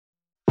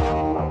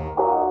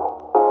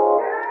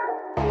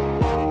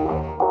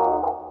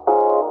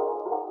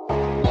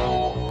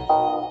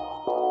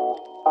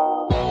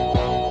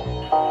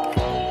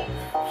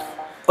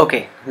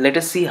Okay, let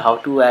us see how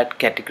to add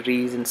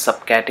categories and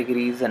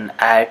subcategories and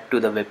add to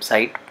the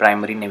website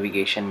primary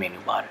navigation menu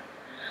bar.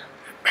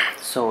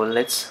 So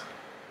let's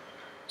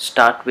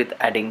start with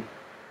adding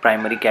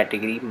primary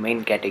category,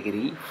 main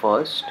category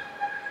first.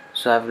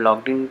 So I've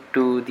logged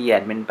into the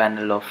admin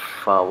panel of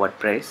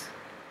WordPress.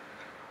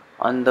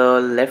 On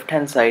the left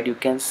hand side you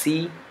can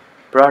see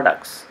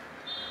products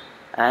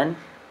and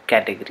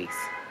categories.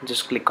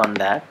 Just click on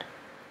that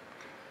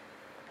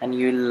and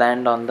you will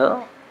land on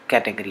the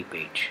category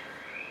page.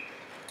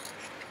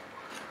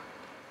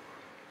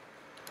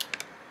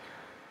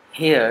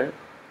 Here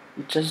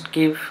just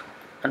give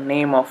a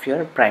name of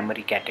your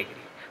primary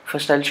category.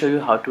 First I'll show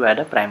you how to add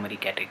a primary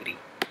category.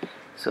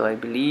 So I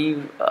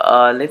believe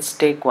let's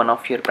take one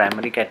of your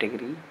primary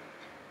category,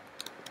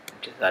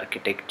 which is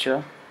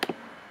architecture.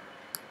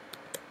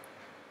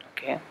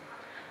 Okay,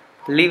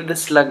 leave the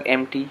slug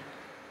empty,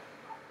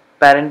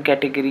 parent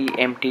category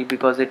empty,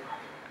 because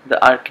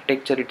the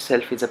architecture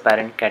itself is a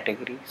parent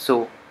category.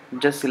 So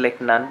just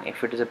select none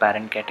if it is a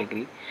parent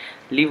category.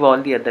 Leave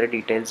all the other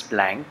details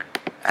blank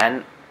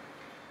and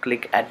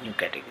click add new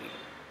category.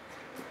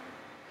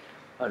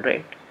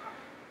 Alright,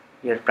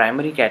 your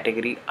primary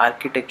category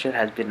architecture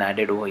has been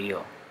added over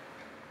here.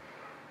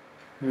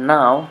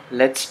 Now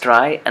let's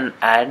try and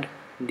add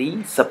the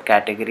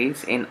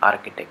subcategories in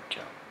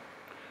architecture.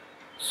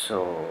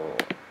 So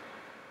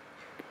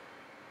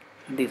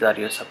these are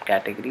your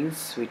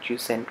subcategories which you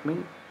sent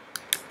me.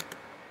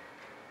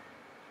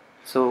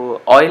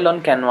 So oil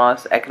on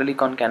canvas,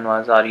 acrylic on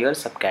canvas are your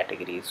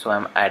subcategories. So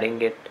I'm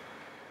adding it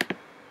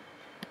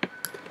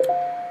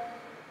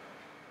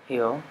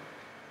here.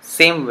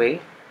 Same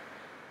way,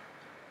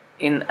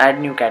 in add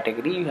new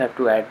category you have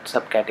to add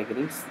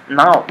subcategories.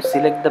 Now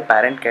select the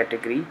parent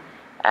category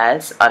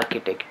as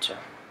architecture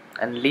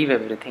and leave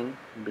everything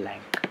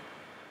blank.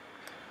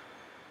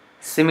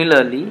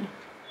 Similarly,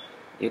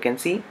 you can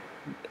see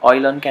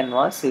oil on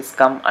canvas is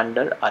come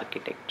under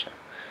architecture.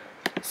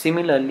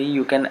 Similarly,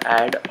 you can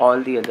add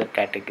all the other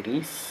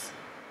categories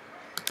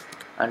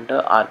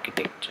under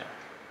architecture.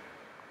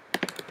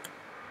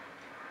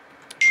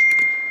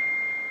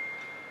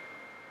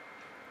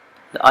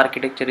 The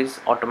architecture is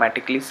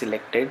automatically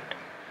selected.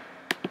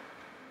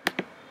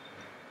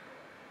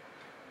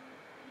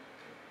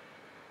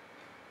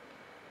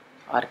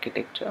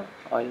 Architecture,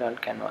 oil on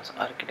canvas,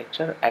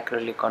 architecture,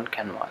 acrylic on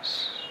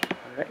canvas.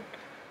 Alright.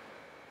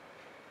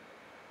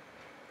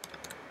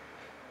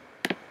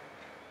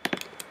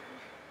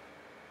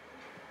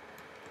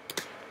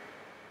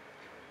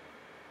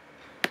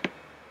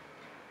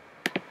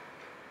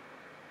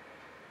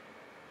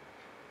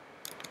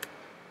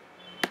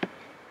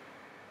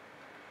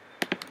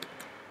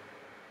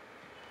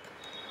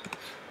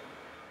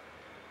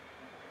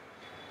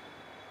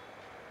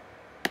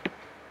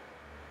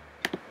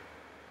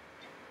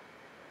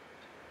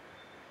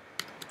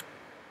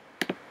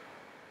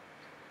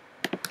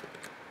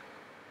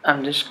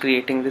 I'm just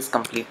creating this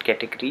complete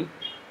category.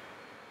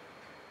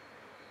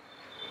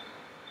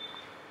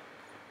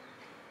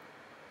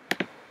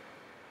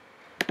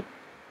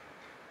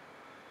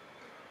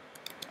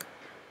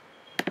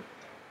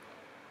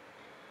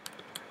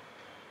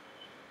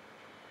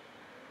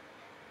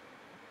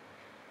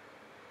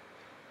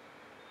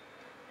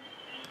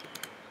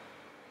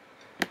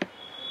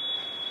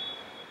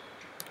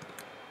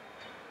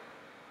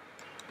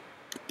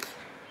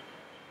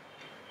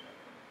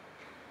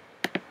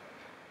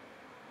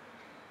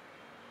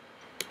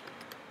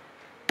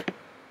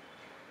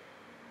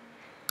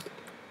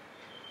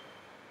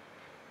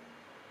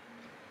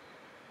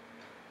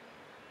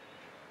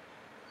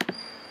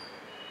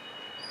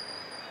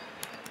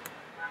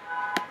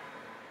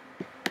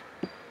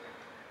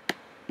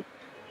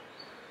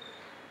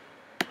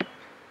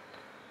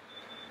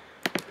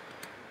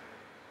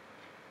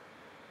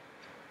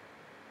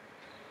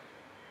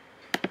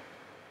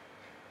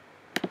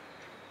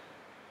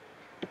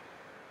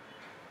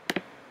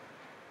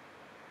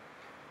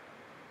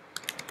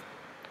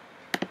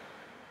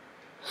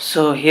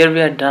 So here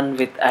we are done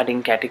with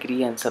adding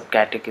category and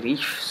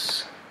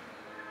subcategories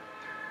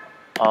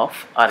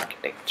of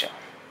architecture.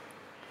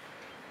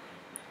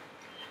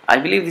 I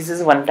believe this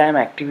is a one-time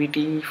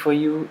activity for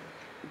you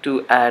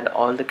to add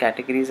all the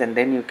categories, and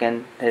then you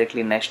can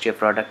directly nest your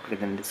product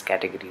within these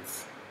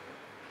categories.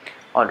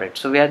 Alright,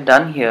 so we are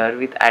done here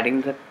with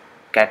adding the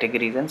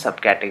categories and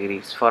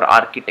subcategories for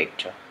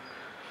architecture.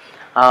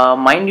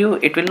 Mind you,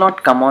 it will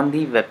not come on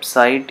the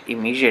website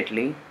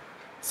immediately,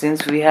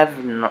 since we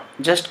have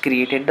just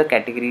created the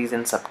categories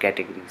and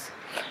subcategories.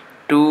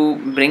 To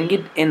bring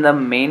it in the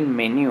main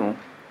menu,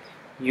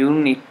 you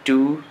need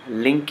to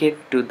link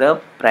it to the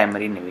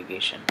primary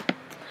navigation.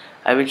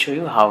 I will show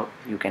you how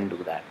you can do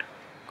that.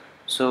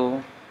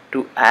 So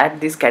to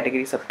add these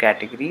category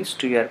subcategories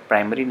to your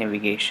primary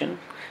navigation,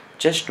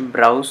 just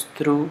browse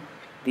through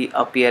the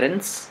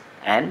appearance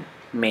and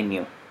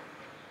menu.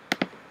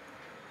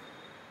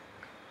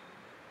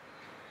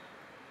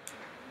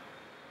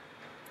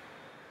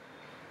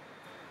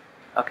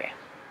 Okay,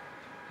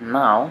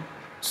 now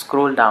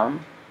scroll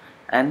down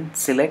and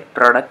select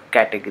product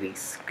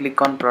categories.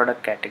 Click on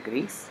product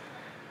categories.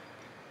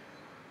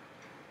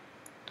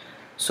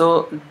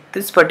 So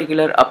this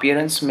particular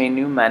appearance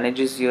menu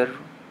manages your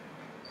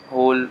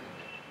whole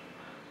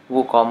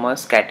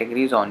WooCommerce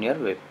categories on your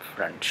web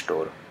front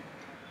store.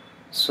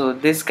 So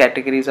these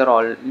categories are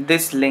all,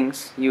 these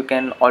links you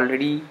can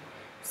already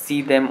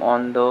see them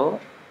on the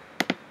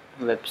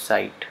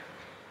website.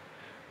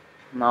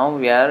 Now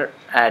we are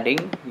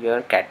adding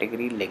your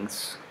category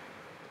links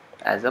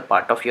as a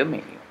part of your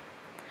menu.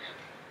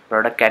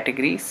 Product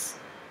categories,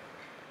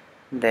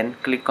 then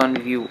click on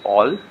view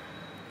all,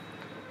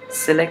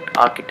 select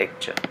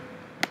architecture.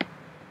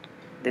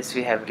 This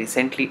we have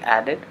recently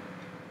added.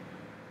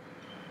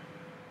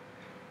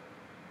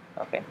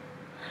 Okay,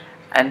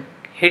 and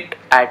hit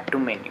add to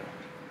menu.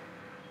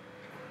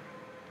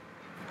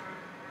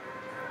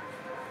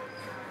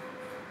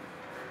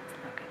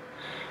 Okay.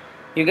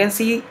 You can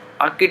see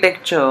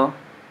architecture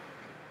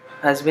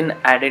has been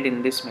added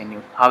in this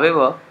menu.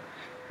 However,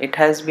 it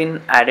has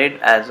been added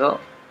as a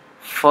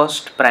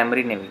first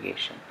primary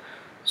navigation.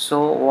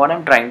 So what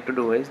I'm trying to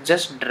do is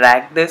just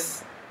drag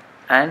this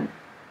and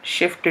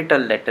shift it a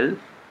little.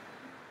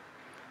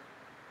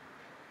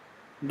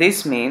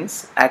 This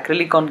means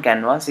acrylic on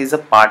canvas is a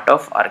part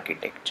of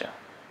architecture.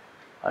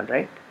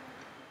 Alright.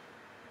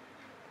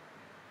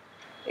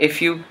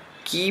 If you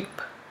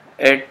keep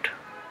it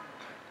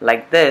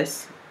like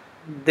this,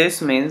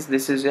 this means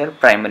this is your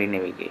primary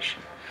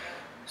navigation.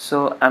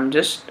 So I'm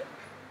just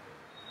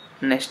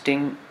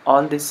nesting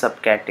all this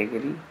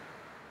subcategory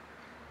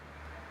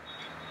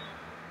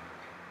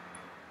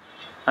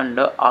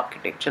under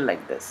architecture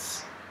like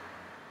this.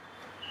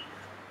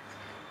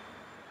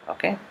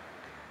 Okay,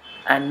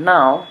 and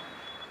now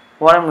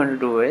what I'm going to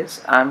do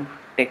is I'm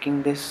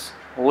taking this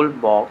whole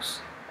box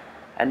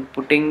and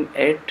putting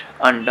it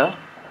under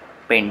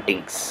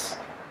paintings.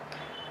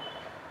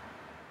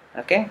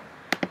 Okay,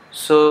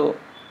 so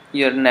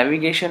your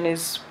navigation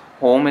is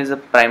home is a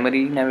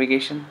primary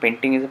navigation,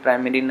 painting is a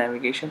primary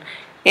navigation.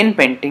 In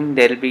painting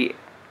there will be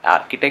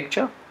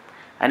architecture,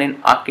 and in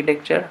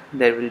architecture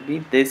there will be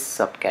these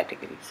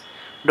subcategories.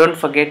 Don't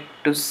forget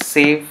to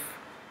save.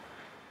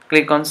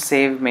 Click on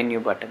save menu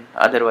button,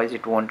 otherwise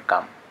it won't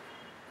come.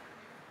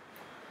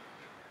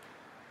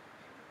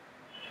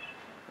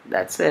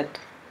 That's it.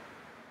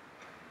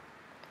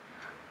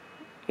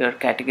 Your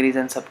categories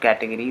and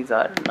subcategories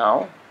are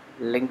now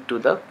linked to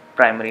the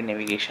primary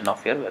navigation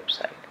of your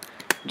website.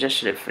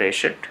 Just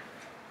refresh it.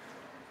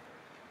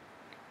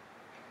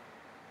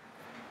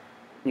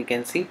 You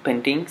can see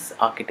paintings,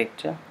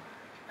 architecture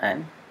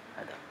and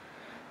other.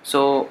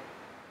 So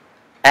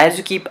as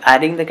you keep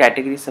adding the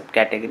categories,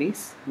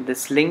 subcategories,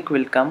 this link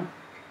will come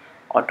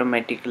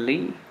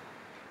automatically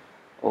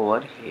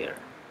over here.